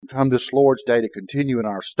come this Lord's Day to continue in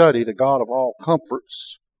our study, the God of all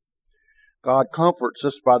comforts. God comforts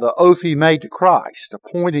us by the oath He made to Christ,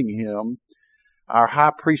 appointing Him our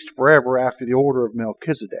high priest forever after the order of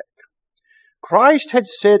Melchizedek. Christ had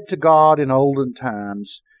said to God in olden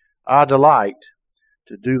times, "I delight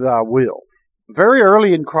to do thy will." Very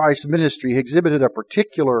early in Christ's ministry, He exhibited a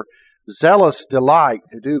particular zealous delight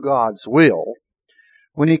to do God's will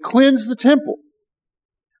when He cleansed the temple,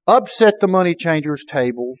 upset the money changer's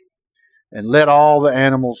table, and let all the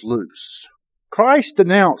animals loose. Christ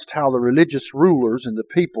denounced how the religious rulers and the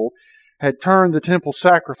people had turned the temple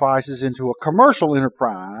sacrifices into a commercial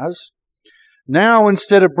enterprise. Now,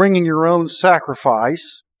 instead of bringing your own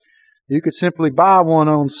sacrifice, you could simply buy one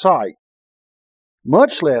on site.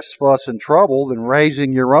 Much less fuss and trouble than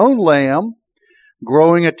raising your own lamb,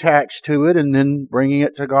 growing attached to it, and then bringing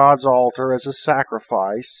it to God's altar as a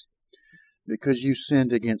sacrifice because you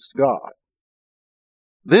sinned against God.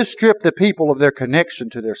 This stripped the people of their connection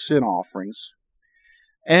to their sin offerings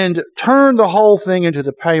and turned the whole thing into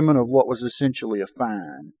the payment of what was essentially a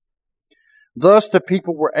fine. Thus the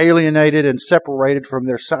people were alienated and separated from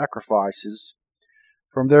their sacrifices,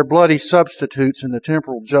 from their bloody substitutes in the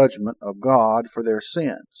temporal judgment of God for their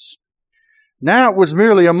sins. Now it was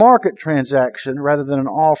merely a market transaction rather than an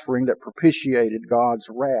offering that propitiated God's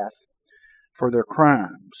wrath for their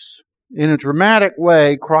crimes. In a dramatic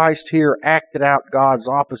way, Christ here acted out God's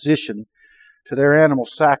opposition to their animal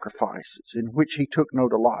sacrifices, in which He took no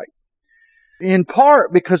delight. In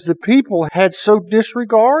part because the people had so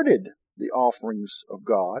disregarded the offerings of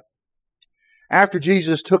God. After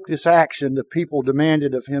Jesus took this action, the people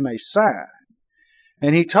demanded of Him a sign,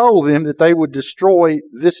 and He told them that they would destroy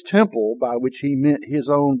this temple, by which He meant His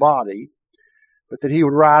own body, but that He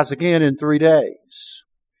would rise again in 3 days.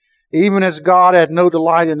 Even as God had no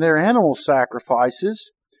delight in their animal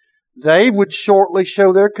sacrifices, they would shortly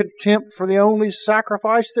show their contempt for the only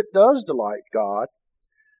sacrifice that does delight God,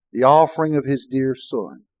 the offering of His dear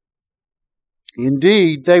Son.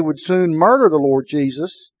 Indeed, they would soon murder the Lord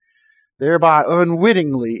Jesus, thereby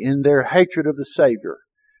unwittingly, in their hatred of the Savior,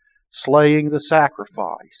 slaying the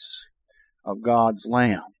sacrifice of God's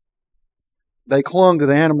Lamb. They clung to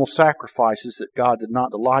the animal sacrifices that God did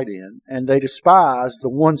not delight in, and they despised the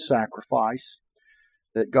one sacrifice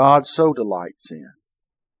that God so delights in.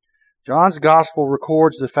 John's Gospel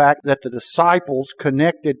records the fact that the disciples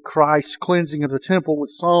connected Christ's cleansing of the temple with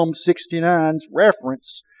Psalm 69's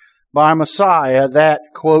reference by Messiah that,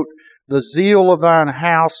 quote, "the zeal of thine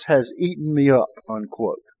house has eaten me up,"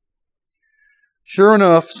 unquote. Sure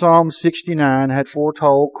enough, Psalm 69 had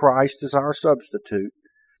foretold Christ as our substitute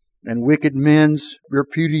and wicked men's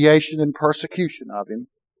repudiation and persecution of Him.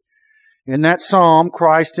 In that psalm,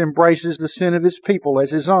 Christ embraces the sin of His people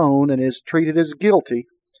as His own and is treated as guilty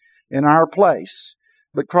in our place.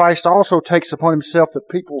 But Christ also takes upon Himself the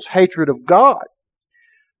people's hatred of God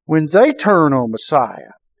when they turn on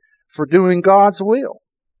Messiah for doing God's will.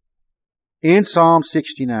 In Psalm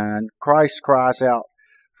 69, Christ cries out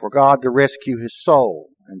for God to rescue His soul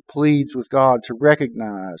and pleads with God to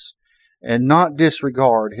recognize and not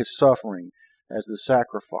disregard His suffering as the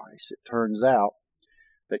sacrifice. It turns out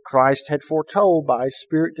that Christ had foretold by His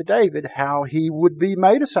Spirit to David how He would be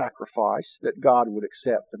made a sacrifice that God would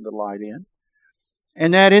accept and delight in,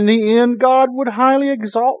 and that in the end God would highly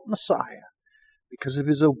exalt Messiah because of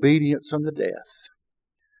His obedience unto death.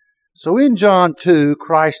 So in John 2,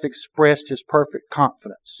 Christ expressed His perfect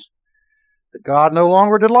confidence that God no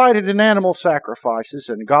longer delighted in animal sacrifices,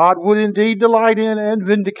 and God would indeed delight in and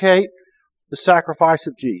vindicate the sacrifice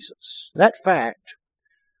of Jesus. That fact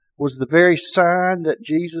was the very sign that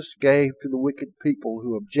Jesus gave to the wicked people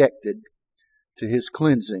who objected to His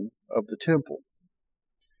cleansing of the temple.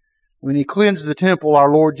 When He cleansed the temple,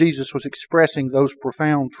 our Lord Jesus was expressing those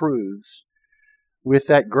profound truths with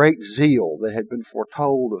that great zeal that had been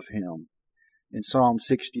foretold of Him in Psalm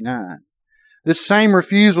 69. This same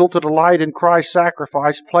refusal to delight in Christ's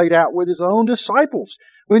sacrifice played out with His own disciples.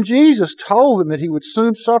 When Jesus told them that He would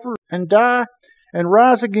soon suffer and die and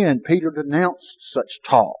rise again, Peter denounced such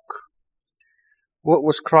talk. What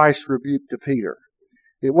was Christ's rebuke to Peter?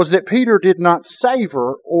 It was that Peter did not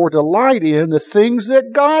savor or delight in the things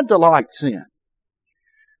that God delights in.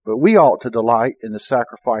 But we ought to delight in the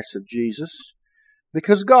sacrifice of Jesus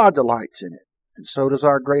because God delights in it, and so does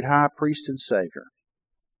our great high priest and Savior.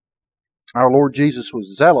 Our Lord Jesus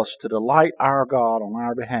was zealous to delight our God on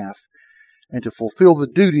our behalf and to fulfill the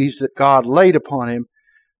duties that God laid upon Him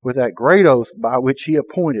with that great oath by which He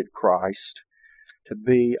appointed Christ to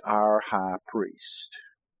be our high priest.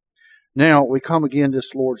 Now we come again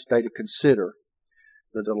this Lord's Day to consider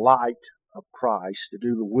the delight of Christ to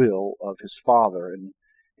do the will of His Father. And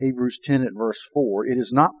Hebrews 10 at verse 4, it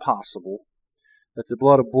is not possible that the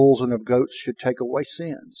blood of bulls and of goats should take away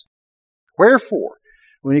sins. Wherefore,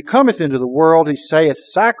 when he cometh into the world, he saith,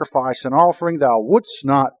 Sacrifice and offering thou wouldst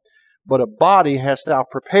not, but a body hast thou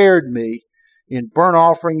prepared me. In burnt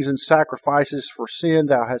offerings and sacrifices for sin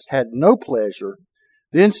thou hast had no pleasure.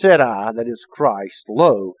 Then said I, that is Christ,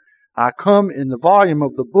 Lo, I come in the volume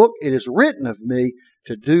of the book, it is written of me,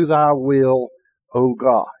 to do thy will, O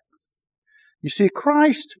God. You see,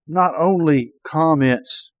 Christ not only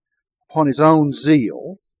comments upon his own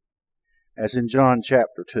zeal, as in John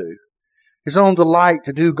chapter 2, his own delight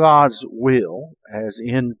to do God's will, as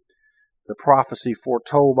in the prophecy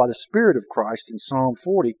foretold by the Spirit of Christ in Psalm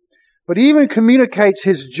 40, but even communicates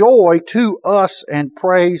his joy to us and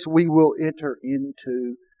prays we will enter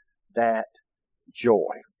into that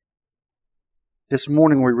joy. This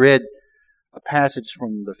morning we read a passage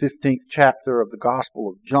from the 15th chapter of the Gospel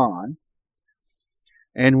of John,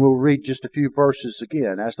 and we'll read just a few verses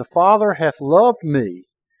again. As the Father hath loved me,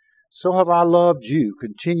 so have I loved you.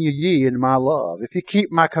 Continue ye in my love. If ye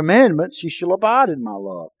keep my commandments, ye shall abide in my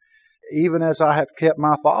love, even as I have kept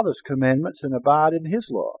my Father's commandments and abide in his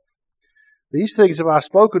love. These things have I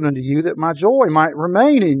spoken unto you, that my joy might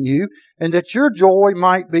remain in you, and that your joy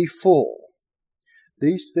might be full.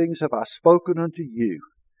 These things have I spoken unto you,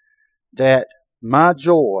 that my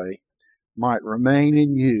joy might remain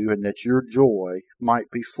in you, and that your joy might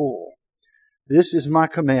be full. This is my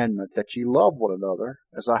commandment, that ye love one another,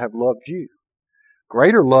 as I have loved you.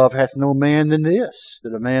 Greater love hath no man than this,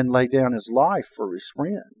 that a man lay down his life for his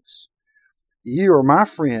friends. Ye are my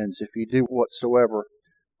friends, if ye do whatsoever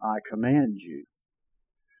I command you.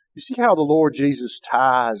 You see how the Lord Jesus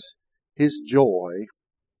ties his joy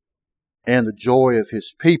and the joy of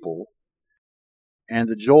his people and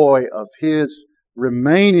the joy of his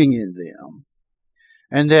remaining in them,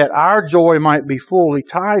 and that our joy might be full. He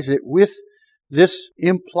ties it with this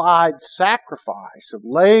implied sacrifice of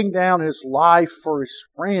laying down his life for his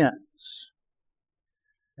friends.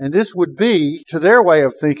 And this would be, to their way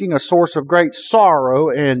of thinking, a source of great sorrow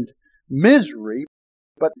and misery.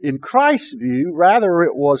 But in Christ's view, rather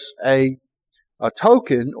it was a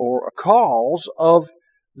token or a cause of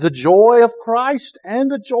the joy of Christ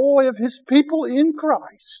and the joy of his people in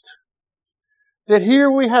Christ. That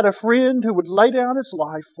here we had a friend who would lay down his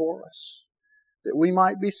life for us, that we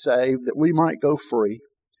might be saved, that we might go free.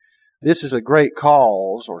 This is a great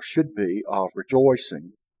cause, or should be, of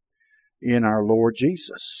rejoicing in our Lord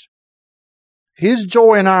Jesus. His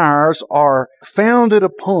joy and ours are founded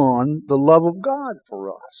upon the love of God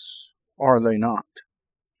for us, are they not?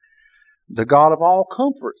 The God of all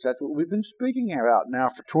comforts, that's what we've been speaking about now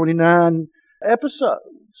for 29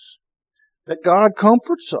 episodes, that God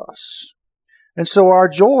comforts us. And so our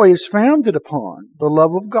joy is founded upon the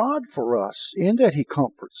love of God for us, in that he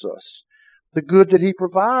comforts us, the good that he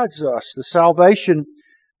provides us, the salvation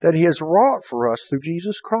that he has wrought for us through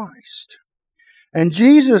Jesus Christ. And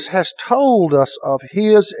Jesus has told us of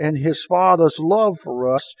his and his Father's love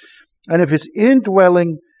for us, and of his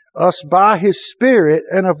indwelling us by his Spirit,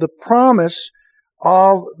 and of the promise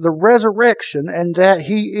of the resurrection, and that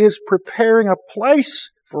he is preparing a place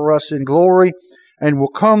for us in glory, and will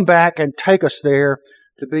come back and take us there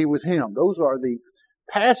to be with him. Those are the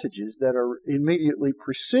passages that are immediately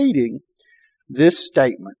preceding this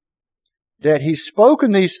statement, that he's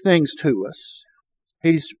spoken these things to us.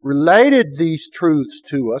 He's related these truths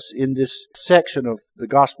to us in this section of the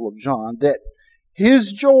Gospel of John, that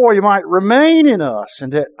his joy might remain in us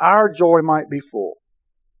and that our joy might be full.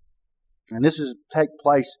 And this is to take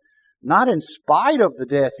place not in spite of the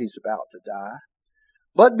death he's about to die,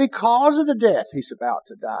 but because of the death he's about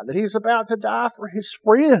to die, that he's about to die for his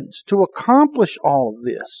friends to accomplish all of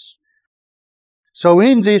this. So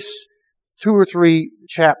in this 2 or 3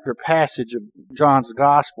 chapter passage of John's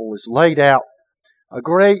Gospel is laid out a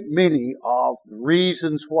great many of the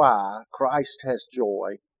reasons why Christ has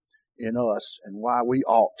joy in us and why we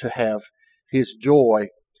ought to have his joy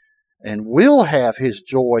and will have his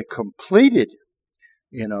joy completed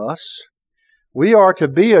in us. We are to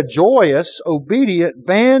be a joyous, obedient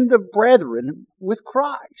band of brethren with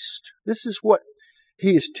Christ. This is what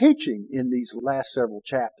he is teaching in these last several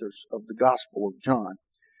chapters of the Gospel of John.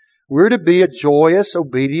 We're to be a joyous,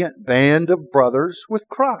 obedient band of brothers with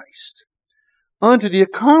Christ, unto the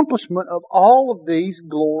accomplishment of all of these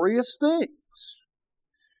glorious things.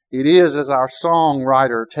 It is, as our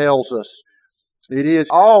songwriter tells us, it is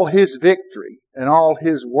all his victory and all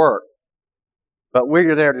his work. But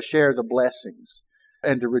we're there to share the blessings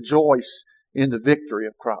and to rejoice in the victory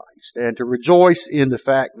of Christ, and to rejoice in the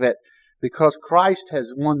fact that because Christ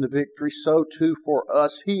has won the victory, so too for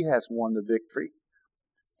us he has won the victory.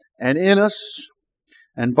 and in us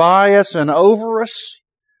and by us and over us.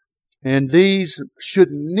 And these should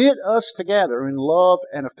knit us together in love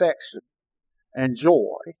and affection and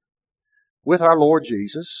joy with our Lord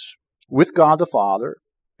Jesus, with God the Father,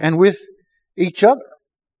 and with each other.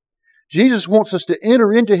 Jesus wants us to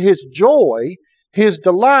enter into His joy, His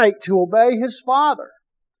delight, to obey His Father.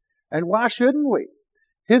 And why shouldn't we?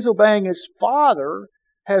 His obeying His Father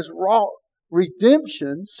has wrought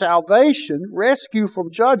redemption, salvation, rescue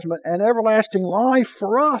from judgment, and everlasting life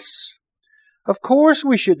for us. Of course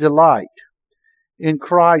we should delight in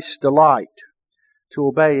Christ's delight to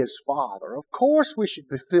obey His Father. Of course we should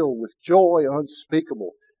be filled with joy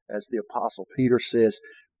unspeakable, as the Apostle Peter says,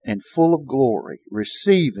 and full of glory,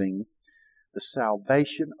 receiving the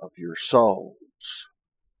salvation of your souls.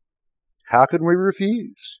 How can we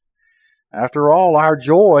refuse? After all, our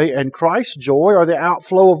joy and Christ's joy are the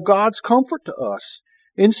outflow of God's comfort to us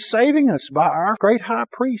in saving us by our great high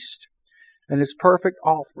priest and His perfect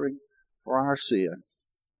offering for our sin.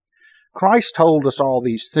 Christ told us all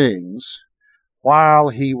these things while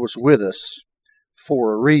He was with us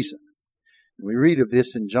for a reason. We read of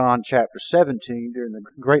this in John chapter 17 during the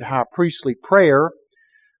great high priestly prayer,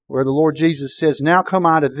 where the Lord Jesus says, "Now come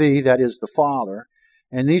I to thee," that is the Father,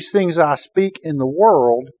 "and these things I speak in the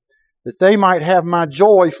world, that they might have my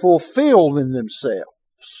joy fulfilled in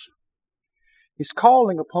themselves." He's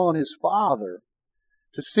calling upon His Father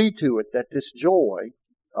to see to it that this joy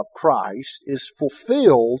of Christ is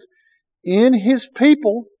fulfilled in His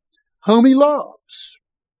people whom He loves.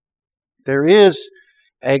 There is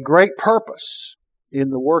a great purpose in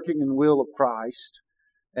the working and will of Christ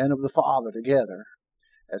and of the Father together.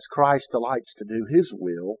 As Christ delights to do His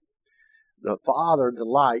will, the Father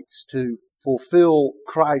delights to fulfill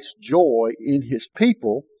Christ's joy in His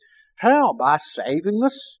people. How? By saving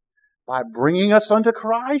us, by bringing us unto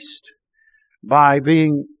Christ, by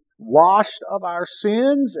being washed of our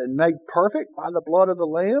sins and made perfect by the blood of the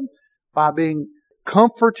Lamb, by being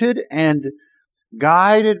comforted and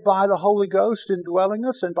guided by the Holy Ghost indwelling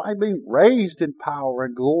us, and by being raised in power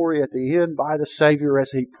and glory at the end by the Savior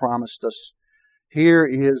as He promised us. Here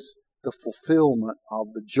is the fulfillment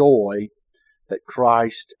of the joy that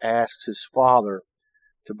Christ asks His Father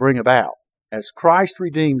to bring about. As Christ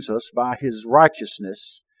redeems us by His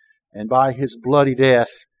righteousness and by His bloody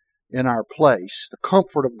death in our place, the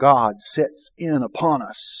comfort of God sets in upon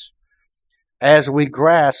us as we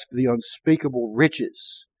grasp the unspeakable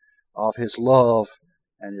riches of His love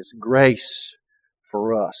and His grace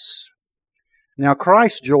for us. Now,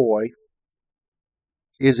 Christ's joy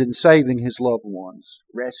is in saving His loved ones,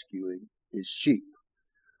 rescuing His sheep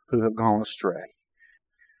who have gone astray.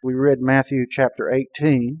 We read Matthew chapter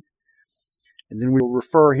 18, and then we'll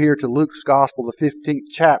refer here to Luke's Gospel, the 15th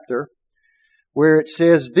chapter, where it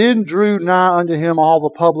says, "Then drew nigh unto Him all the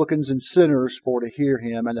publicans and sinners for to hear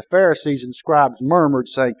Him. And the Pharisees and scribes murmured,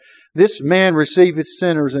 saying, This man receiveth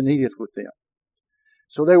sinners and eateth with them."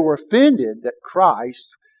 So they were offended that Christ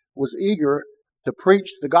was eager to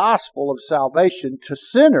preach the gospel of salvation to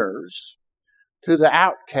sinners, to the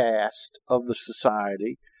outcast of the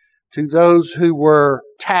society, to those who were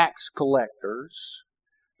tax collectors,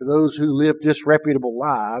 to those who lived disreputable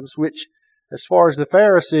lives, which, as far as the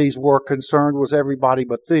Pharisees were concerned, was everybody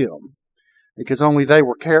but them, because only they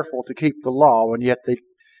were careful to keep the law, and yet they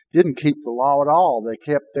didn't keep the law at all. They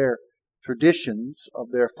kept their traditions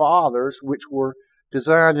of their fathers, which were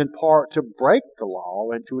designed in part to break the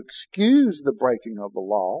law and to excuse the breaking of the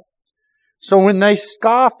law. So when they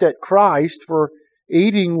scoffed at Christ for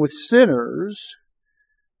eating with sinners,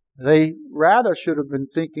 they rather should have been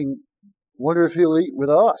thinking, wonder if He'll eat with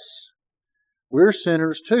us. We're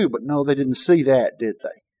sinners too. But no, they didn't see that, did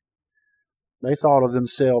they? They thought of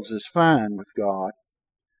themselves as fine with God.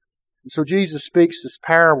 And so Jesus speaks this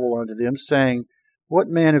parable unto them, saying, "What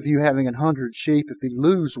man of you, having 100 sheep, if he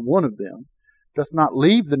lose one of them, doth not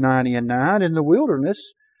leave the 99 in the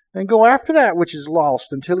wilderness, and go after that which is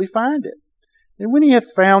lost until he find it? And when he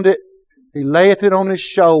hath found it, he layeth it on his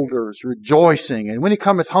shoulders, rejoicing. And when he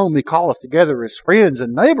cometh home, he calleth together his friends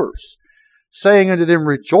and neighbors, saying unto them,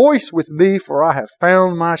 Rejoice with me, for I have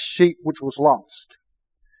found my sheep which was lost.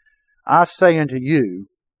 I say unto you,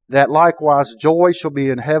 that likewise joy shall be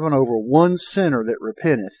in heaven over one sinner that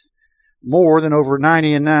repenteth, more than over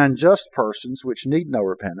 99 just persons which need no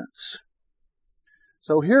repentance."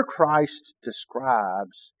 So here Christ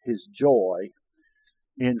describes His joy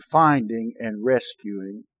in finding and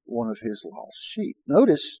rescuing one of His lost sheep.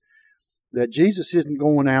 Notice that Jesus isn't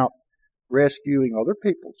going out rescuing other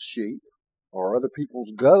people's sheep or other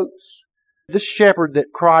people's goats. This shepherd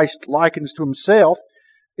that Christ likens to Himself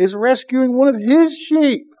is rescuing one of His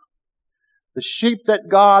sheep, The sheep that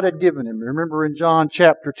God had given him. Remember in John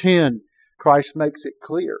chapter 10, Christ makes it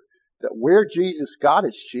clear that where Jesus got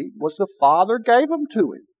his sheep was the Father gave them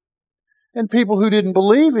to him. And people who didn't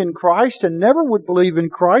believe in Christ and never would believe in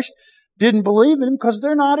Christ didn't believe in him because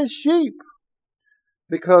they're not his sheep.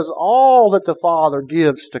 Because all that the Father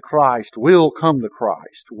gives to Christ will come to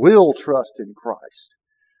Christ, will trust in Christ,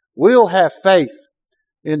 will have faith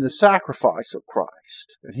in the sacrifice of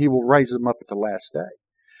Christ, and He will raise them up at the last day.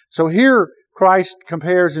 So here Christ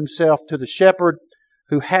compares Himself to the shepherd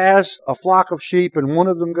who has a flock of sheep and one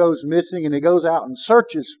of them goes missing, and he goes out and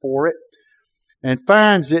searches for it and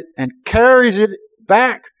finds it and carries it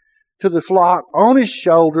back to the flock on his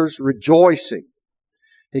shoulders, rejoicing.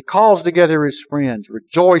 He calls together his friends,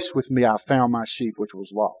 "Rejoice with me, I found my sheep which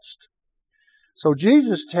was lost." So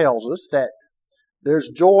Jesus tells us that there's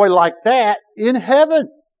joy like that in heaven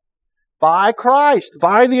by Christ,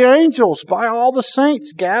 by the angels, by all the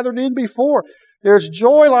saints gathered in before. There's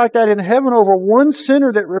joy like that in heaven over one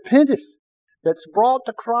sinner that repenteth, that's brought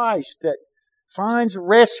to Christ, that finds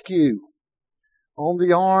rescue on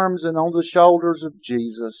the arms and on the shoulders of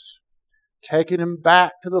Jesus, taking him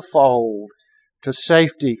back to the fold, to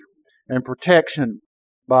safety and protection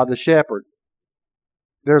by the shepherd.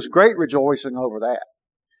 There's great rejoicing over that.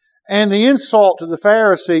 And the insult to the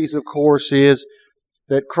Pharisees, of course, is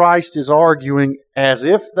that Christ is arguing as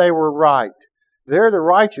if they were right. They're the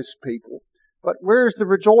righteous people. But where's the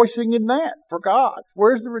rejoicing in that for God?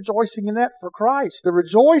 Where's the rejoicing in that for Christ? The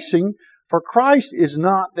rejoicing for Christ is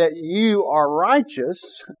not that you are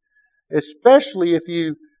righteous, especially if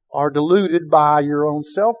you are deluded by your own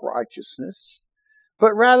self-righteousness,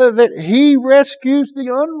 but rather that He rescues the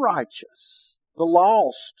unrighteous, the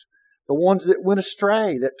lost, the ones that went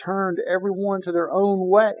astray, that turned everyone to their own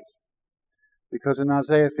way. Because in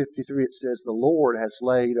Isaiah 53 it says, the Lord has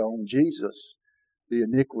laid on Jesus the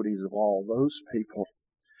iniquities of all those people.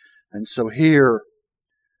 And so here,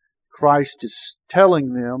 Christ is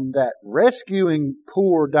telling them that rescuing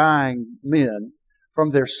poor dying men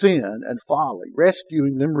from their sin and folly,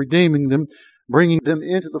 rescuing them, redeeming them, bringing them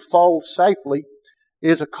into the fold safely,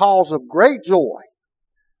 is a cause of great joy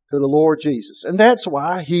to the Lord Jesus. And that's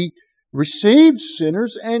why He receives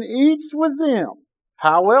sinners and eats with them.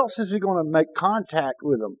 How else is He going to make contact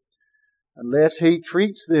with them? Unless He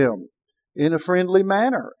treats them in a friendly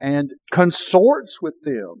manner and consorts with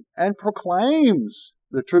them and proclaims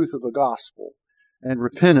the truth of the gospel and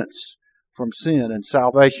repentance from sin and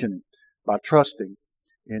salvation by trusting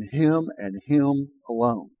in Him and Him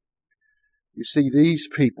alone. You see, these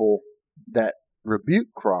people that rebuke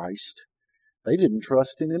Christ, they didn't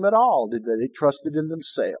trust in Him at all, did they? They trusted in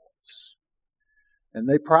themselves. And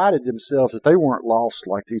they prided themselves that they weren't lost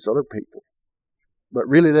like these other people. But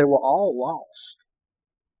really they were all lost.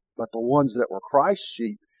 But the ones that were Christ's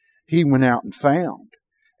sheep, He went out and found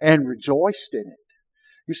and rejoiced in it.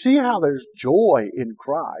 You see how there's joy in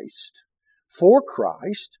Christ, for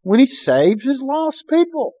Christ, when He saves His lost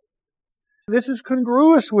people. This is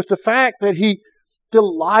congruous with the fact that He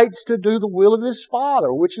delights to do the will of His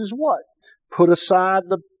Father, which is what? Put aside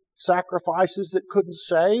the sacrifices that couldn't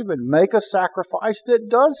save and make a sacrifice that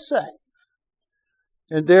does save.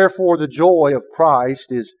 And therefore the joy of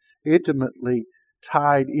Christ is intimately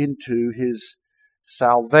tied into His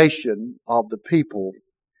salvation of the people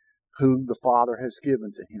whom the Father has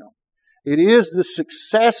given to Him. It is the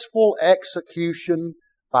successful execution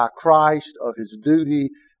by Christ of His duty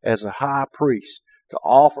as a high priest to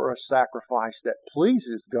offer a sacrifice that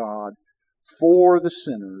pleases God for the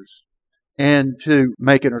sinners and to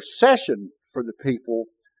make intercession for the people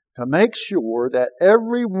to make sure that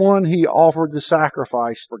everyone He offered the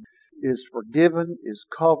sacrifice for is forgiven, is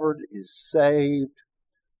covered, is saved,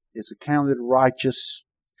 is accounted righteous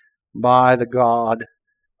by the God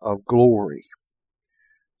of glory.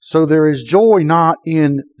 So there is joy not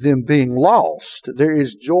in them being lost. There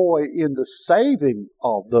is joy in the saving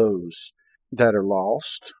of those that are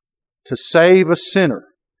lost. To save a sinner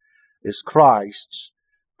is Christ's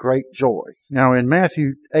great joy. Now in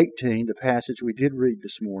Matthew 18, the passage we did read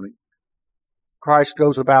this morning, Christ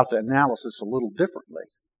goes about the analysis a little differently,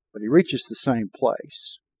 but He reaches the same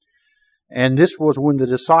place. And this was when the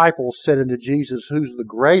disciples said unto Jesus, "Who's the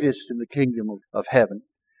greatest in the kingdom of heaven?"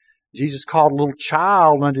 Jesus called a little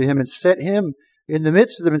child unto Him and set him in the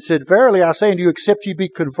midst of them and said, "Verily I say unto you, except ye be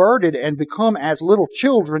converted and become as little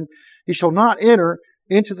children, ye shall not enter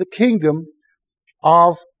into the kingdom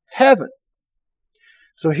of heaven."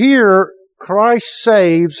 So here, Christ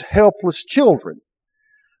saves helpless children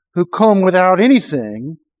who come without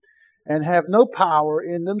anything and have no power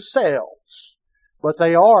in themselves, but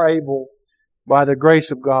they are able by the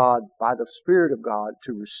grace of God, by the Spirit of God,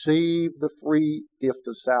 to receive the free gift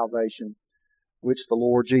of salvation which the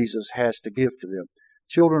Lord Jesus has to give to them.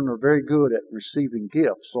 Children are very good at receiving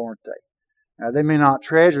gifts, aren't they? Now, they may not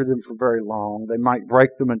treasure them for very long. They might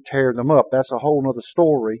break them and tear them up. That's a whole other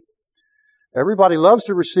story. Everybody loves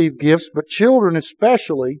to receive gifts, but children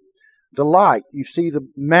especially delight. You see the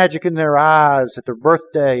magic in their eyes at their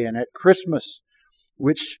birthday and at Christmas,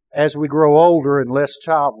 which, as we grow older and less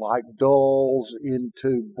childlike, dulls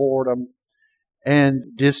into boredom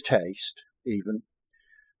and distaste even.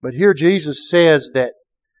 But here Jesus says that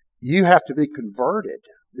you have to be converted.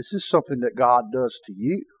 This is something that God does to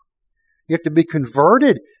you. You have to be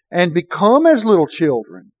converted and become as little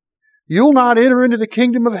children. You'll not enter into the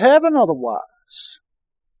kingdom of heaven otherwise.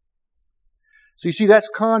 So you see, that's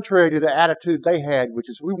contrary to the attitude they had, which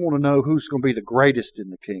is we want to know who's going to be the greatest in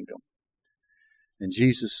the kingdom. And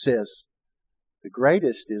Jesus says, the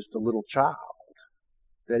greatest is the little child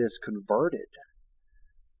that is converted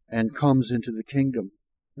and comes into the kingdom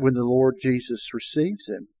when the Lord Jesus receives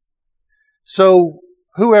him. So,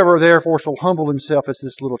 whoever therefore shall humble himself as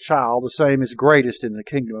this little child, the same is greatest in the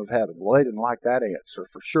kingdom of heaven. Well, they didn't like that answer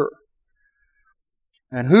for sure.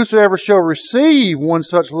 And whosoever shall receive one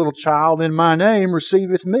such little child in my name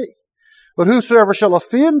receiveth me. But whosoever shall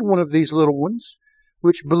offend one of these little ones,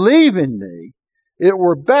 which believe in me, it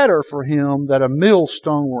were better for him that a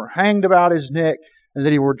millstone were hanged about his neck and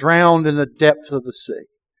that he were drowned in the depths of the sea.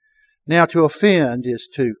 Now, to offend is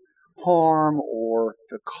to harm or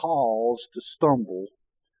to cause to stumble.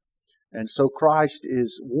 And so Christ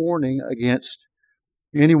is warning against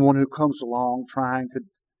anyone who comes along trying to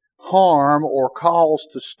harm or cause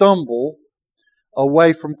to stumble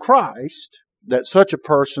away from Christ, that such a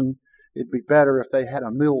person, it'd be better if they had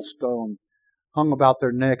a millstone hung about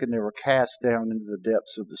their neck and they were cast down into the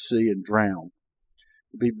depths of the sea and drowned.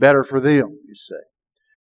 It'd be better for them, you say.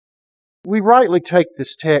 We rightly take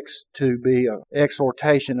this text to be an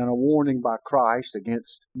exhortation and a warning by Christ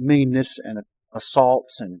against meanness and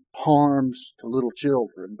assaults and harms to little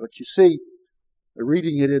children. But you see,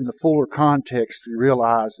 reading it in the fuller context, you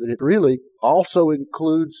realize that it really also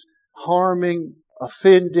includes harming,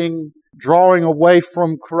 offending, drawing away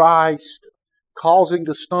from Christ, causing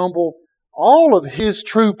to stumble all of His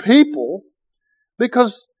true people,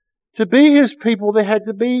 because to be His people they had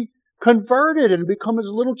to be converted and become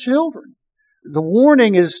His little children. The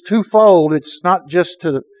warning is twofold. It's not just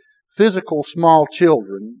to physical small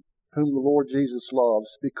children whom the Lord Jesus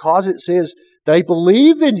loves, because it says they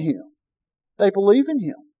believe in Him. They believe in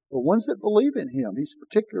Him. The ones that believe in Him, He's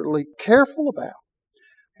particularly careful about.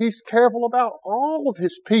 He's careful about all of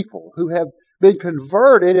His people who have been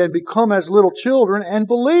converted and become as little children and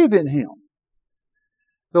believe in Him.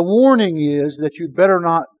 The warning is that you'd better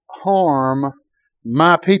not harm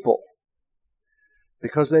my people,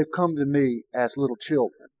 because they've come to me as little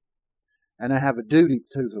children, and I have a duty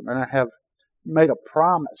to them, and I have made a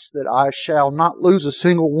promise that I shall not lose a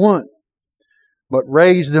single one, but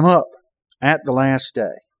raise them up at the last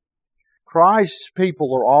day. Christ's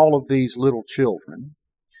people are all of these little children,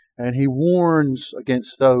 and He warns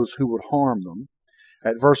against those who would harm them.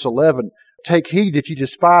 At verse 11, take heed that ye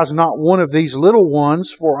despise not one of these little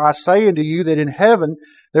ones, for I say unto you that in heaven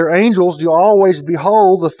their angels do always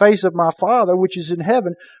behold the face of my Father which is in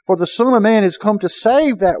heaven. For the Son of Man is come to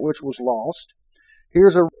save that which was lost.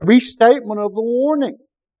 Here's a restatement of the warning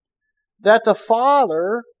that the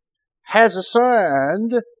Father has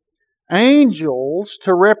assigned angels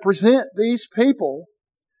to represent these people,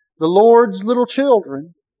 the Lord's little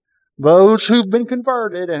children, those who've been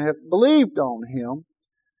converted and have believed on Him,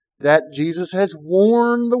 that Jesus has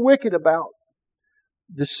warned the wicked about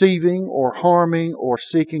deceiving or harming or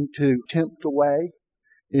seeking to tempt away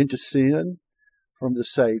into sin from the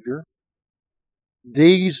Savior.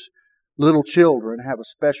 These little children have a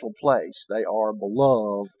special place. They are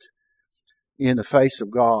beloved in the face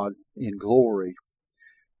of God in glory.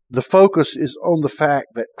 The focus is on the fact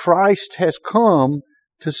that Christ has come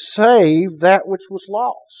to save that which was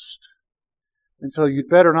lost. And so you'd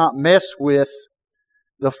better not mess with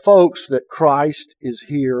the folks that Christ is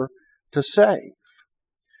here to save.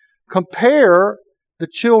 Compare the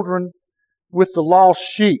children with the lost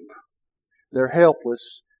sheep. They're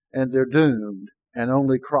helpless and they're doomed, and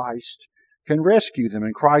only Christ can rescue them.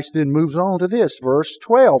 And Christ then moves on to this, verse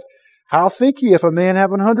 12. How think ye if a man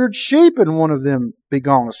have 100 sheep and one of them be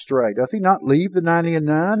gone astray? Doth he not leave the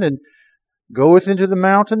 99 and goeth into the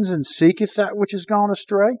mountains and seeketh that which is gone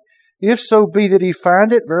astray? If so be that he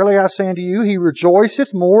find it, verily I say unto you, he rejoiceth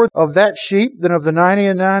more of that sheep than of the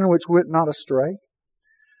 99 which went not astray.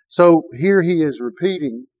 So here he is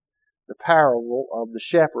repeating the parable of the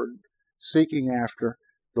shepherd seeking after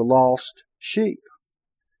the lost sheep.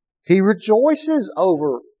 He rejoices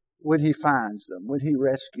over when He finds them, when He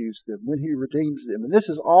rescues them, when He redeems them. And this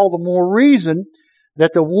is all the more reason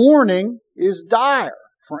that the warning is dire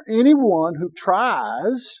for anyone who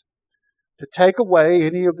tries to take away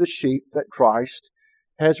any of the sheep that Christ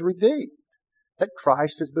has redeemed, that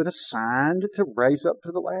Christ has been assigned to raise up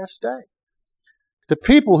to the last day. The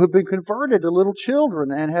people who've been converted to little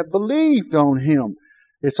children and have believed on Him,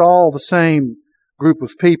 it's all the same group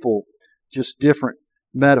of people, just different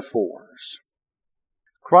metaphors.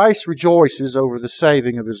 Christ rejoices over the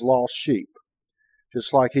saving of His lost sheep,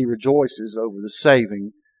 just like He rejoices over the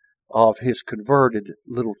saving of His converted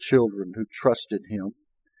little children who trusted Him.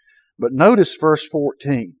 But notice verse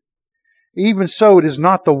 14. Even so, it is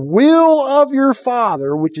not the will of your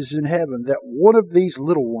Father which is in heaven that one of these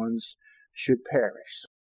little ones should perish.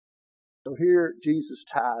 So here Jesus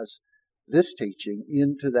ties this teaching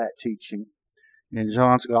into that teaching in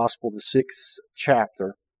John's Gospel, the 6th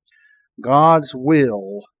chapter. God's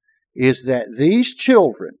will is that these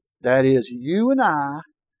children, that is you and I,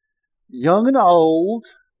 young and old,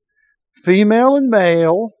 female and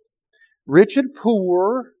male, rich and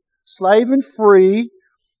poor, slave and free,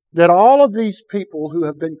 that all of these people who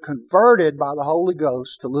have been converted by the Holy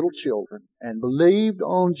Ghost to little children and believed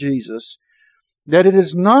on Jesus, that it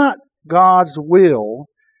is not God's will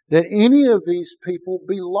that any of these people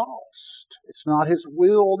be lost. It's not His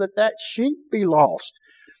will that that sheep be lost.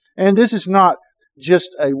 And this is not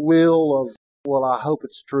just a will of, well, I hope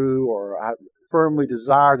it's true, or I firmly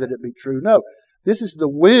desire that it be true. No, this is the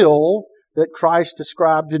will that Christ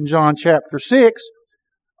described in John chapter 6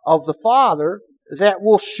 of the Father, that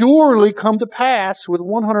will surely come to pass with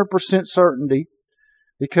 100% certainty.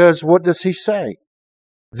 Because what does He say?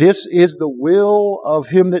 This is the will of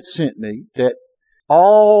Him that sent me, that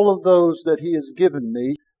all of those that He has given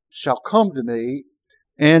me shall come to me,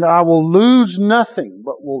 and I will lose nothing,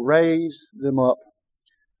 but will raise them up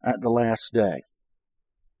at the last day.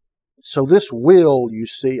 So this will, you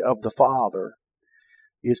see, of the Father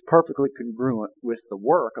is perfectly congruent with the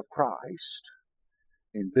work of Christ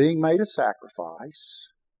in being made a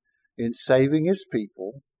sacrifice, in saving His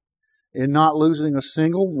people, in not losing a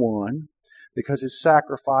single one, because His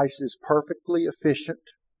sacrifice is perfectly efficient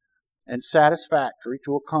and satisfactory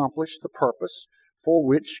to accomplish the purpose for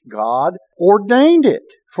which God ordained it,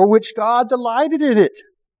 for which God delighted in it.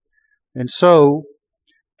 And so,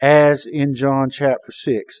 as in John chapter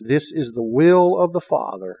 6, this is the will of the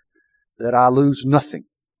Father, that I lose nothing,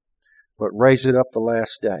 but raise it up the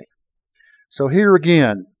last day. So here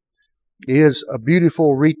again is a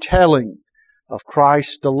beautiful retelling of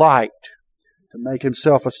Christ's delight to make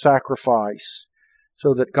Himself a sacrifice,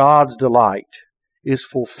 so that God's delight is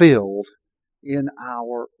fulfilled in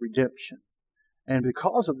our redemption. And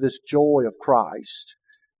because of this joy of Christ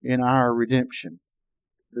in our redemption,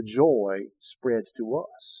 the joy spreads to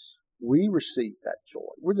us. We receive that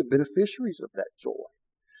joy. We're the beneficiaries of that joy.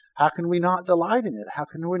 How can we not delight in it? How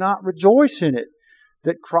can we not rejoice in it?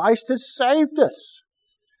 That Christ has saved us,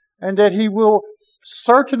 and that He will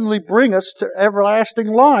certainly bring us to everlasting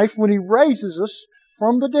life when He raises us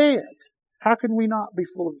from the dead. How can we not be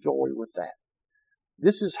full of joy with that?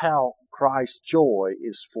 This is how Christ's joy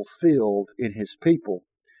is fulfilled in His people,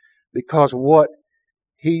 because what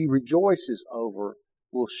He rejoices over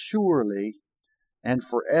will surely and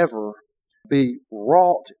forever be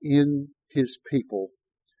wrought in His people.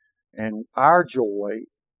 And our joy,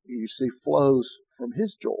 you see, flows from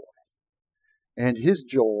His joy. And His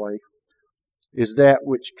joy is that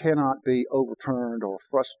which cannot be overturned or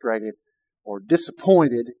frustrated or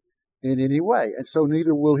disappointed in any way. And so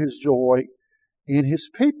neither will His joy in His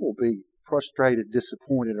people be frustrated,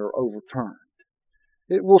 disappointed, or overturned.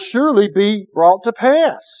 It will surely be brought to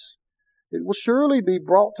pass. It will surely be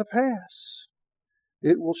brought to pass.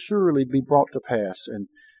 It will surely be brought to pass. And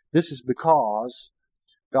this is because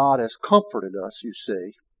God has comforted us, you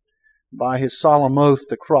see, by His solemn oath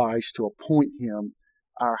to Christ to appoint Him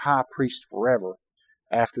our high priest forever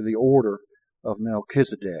after the order of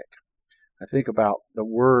Melchizedek. I think about the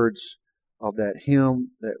words of that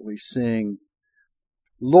hymn that we sing,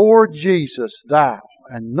 Lord Jesus, Thou,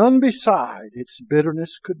 and none beside its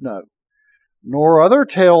bitterness could know, nor other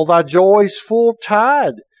tell Thy joy's full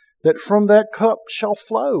tide that from that cup shall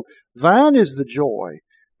flow. Thine is the joy,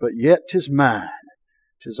 but yet 'tis mine.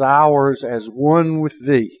 'Tis ours as one with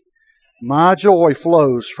Thee. My joy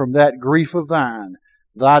flows from that grief of Thine.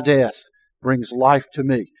 Thy death brings life to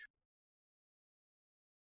me.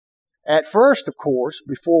 At first, of course,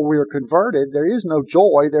 before we are converted, there is no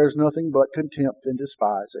joy. There's nothing but contempt and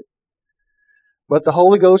despising. But the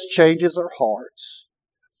Holy Ghost changes our hearts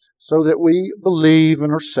so that we believe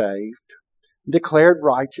and are saved, declared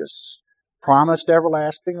righteous, promised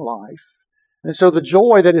everlasting life. And so the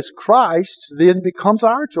joy that is Christ's then becomes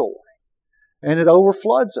our joy. And it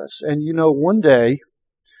overfloods us. And one day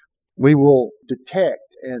we will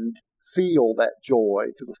detect and feel that joy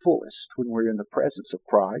to the fullest when we're in the presence of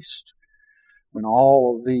Christ, when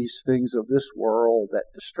all of these things of this world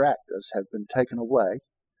that distract us have been taken away,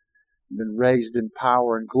 been raised in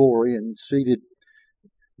power and glory and seated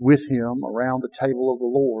with Him around the table of the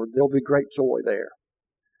Lord. There'll be great joy there.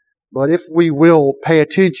 But if we will pay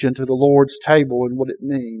attention to the Lord's table and what it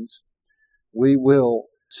means, we will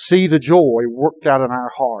see the joy worked out in our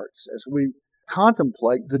hearts as we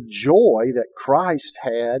contemplate the joy that Christ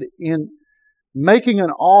had in making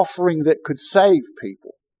an offering that could save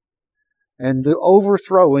people and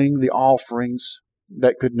overthrowing the offerings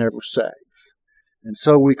that could never save. And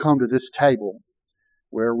so we come to this table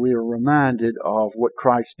where we are reminded of what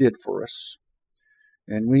Christ did for us.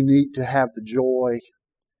 And we need to have the joy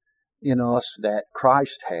in us that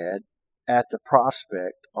Christ had at the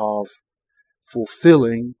prospect of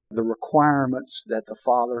fulfilling the requirements that the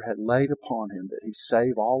Father had laid upon Him, that He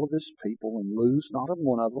save all of His people and lose not a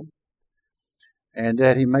one of them, and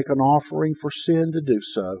that He make an offering for sin to do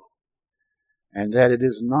so, and that it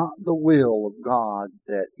is not the will of God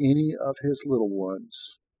that any of His little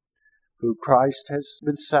ones who Christ has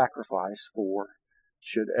been sacrificed for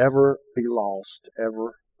should ever be lost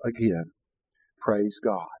ever again. Praise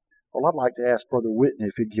God. Well, I'd like to ask Brother Whitney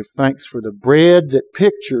if he'd give thanks for the bread that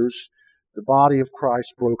pictures the body of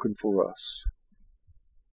Christ broken for us.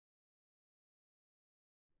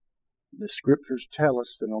 The Scriptures tell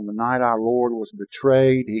us that on the night our Lord was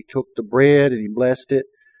betrayed, He took the bread and He blessed it,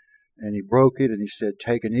 and He broke it, and He said,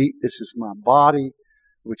 "Take and eat. This is my body,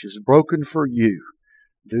 which is broken for you.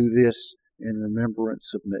 Do this in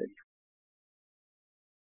remembrance of me."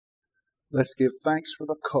 Let's give thanks for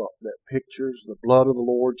the cup that pictures the blood of the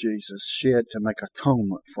Lord Jesus shed to make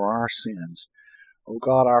atonement for our sins. O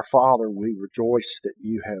God, our Father, we rejoice that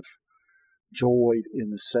You have joyed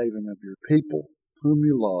in the saving of Your people, whom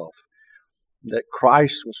You love, that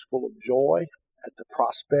Christ was full of joy at the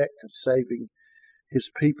prospect of saving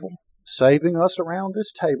His people, saving us around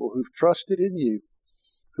this table who've trusted in You,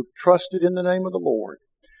 who've trusted in the name of the Lord.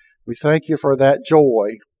 We thank You for that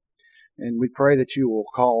joy, and we pray that You will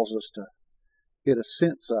cause us to get a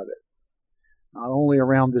sense of it, not only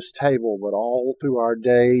around this table, but all through our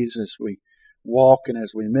days as we walk and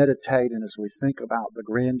as we meditate and as we think about the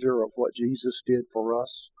grandeur of what Jesus did for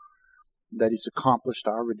us, that He's accomplished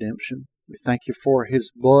our redemption. We thank You for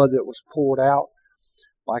His blood that was poured out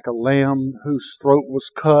like a lamb whose throat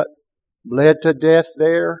was cut, bled to death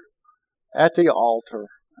there at the altar,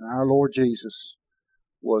 and our Lord Jesus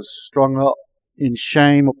was strung up in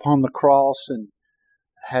shame upon the cross and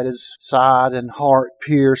had His side and heart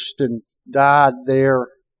pierced and died there,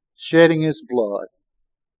 shedding His blood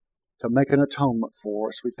to make an atonement for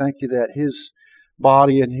us. We thank You that His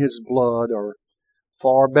body and His blood are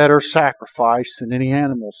far better sacrifice than any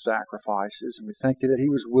animal sacrifices. And we thank You that He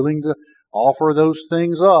was willing to offer those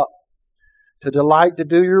things up to delight to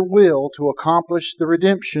do Your will, to accomplish the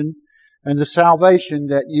redemption and the salvation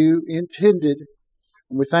that You intended.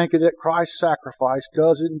 And we thank You that Christ's sacrifice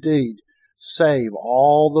does indeed save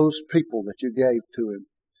all those people that You gave to Him.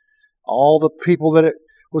 All the people that it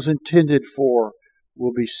was intended for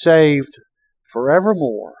will be saved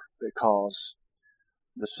forevermore because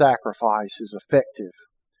the sacrifice is effective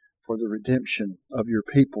for the redemption of Your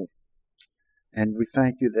people. And we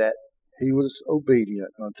thank You that He was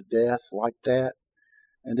obedient unto death like that,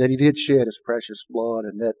 and that He did shed His precious blood,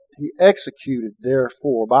 and that He executed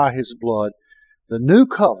therefore by His blood the new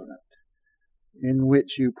covenant in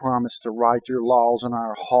which You promised to write Your laws in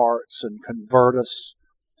our hearts and convert us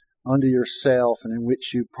unto Yourself, and in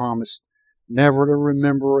which You promised never to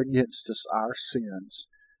remember against us our sins.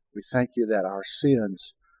 We thank You that our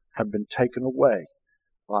sins have been taken away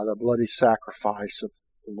by the bloody sacrifice of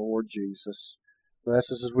the Lord Jesus.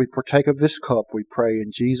 Bless us as we partake of this cup, we pray in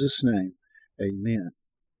Jesus' name. Amen.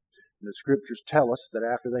 The Scriptures tell us that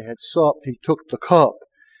after they had supped, He took the cup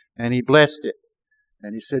and He blessed it.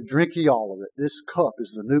 And He said, "Drink ye all of it. This cup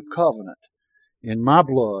is the new covenant in my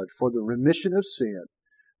blood for the remission of sin.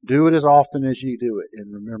 Do it as often as ye do it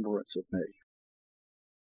in remembrance of me."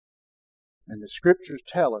 And the Scriptures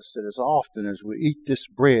tell us that as often as we eat this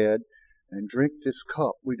bread and drink this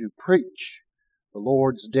cup, we do preach the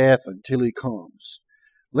Lord's death until He comes.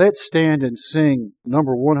 Let's stand and sing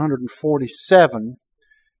number 147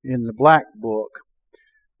 in the Black Book.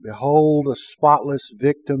 "Behold, a spotless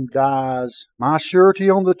victim dies, my surety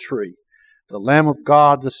on the tree. the Lamb of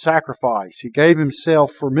God, the sacrifice. He gave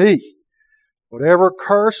Himself for me. Whatever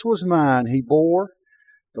curse was mine, He bore.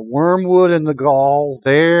 The wormwood and the gall,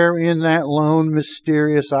 there in that lone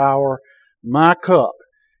mysterious hour, my cup,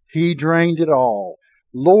 He drained it all.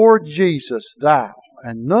 Lord Jesus, Thou,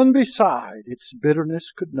 and none beside, its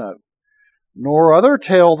bitterness could know. Nor other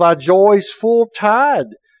tell Thy joy's full tide,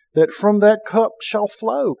 that from that cup shall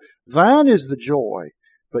flow. Thine is the joy,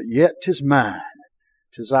 but yet 'tis mine.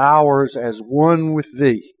 'Tis ours as one with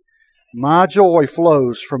Thee. My joy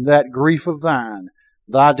flows from that grief of Thine.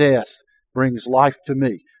 Thy death brings life to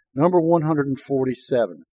me. Number 147.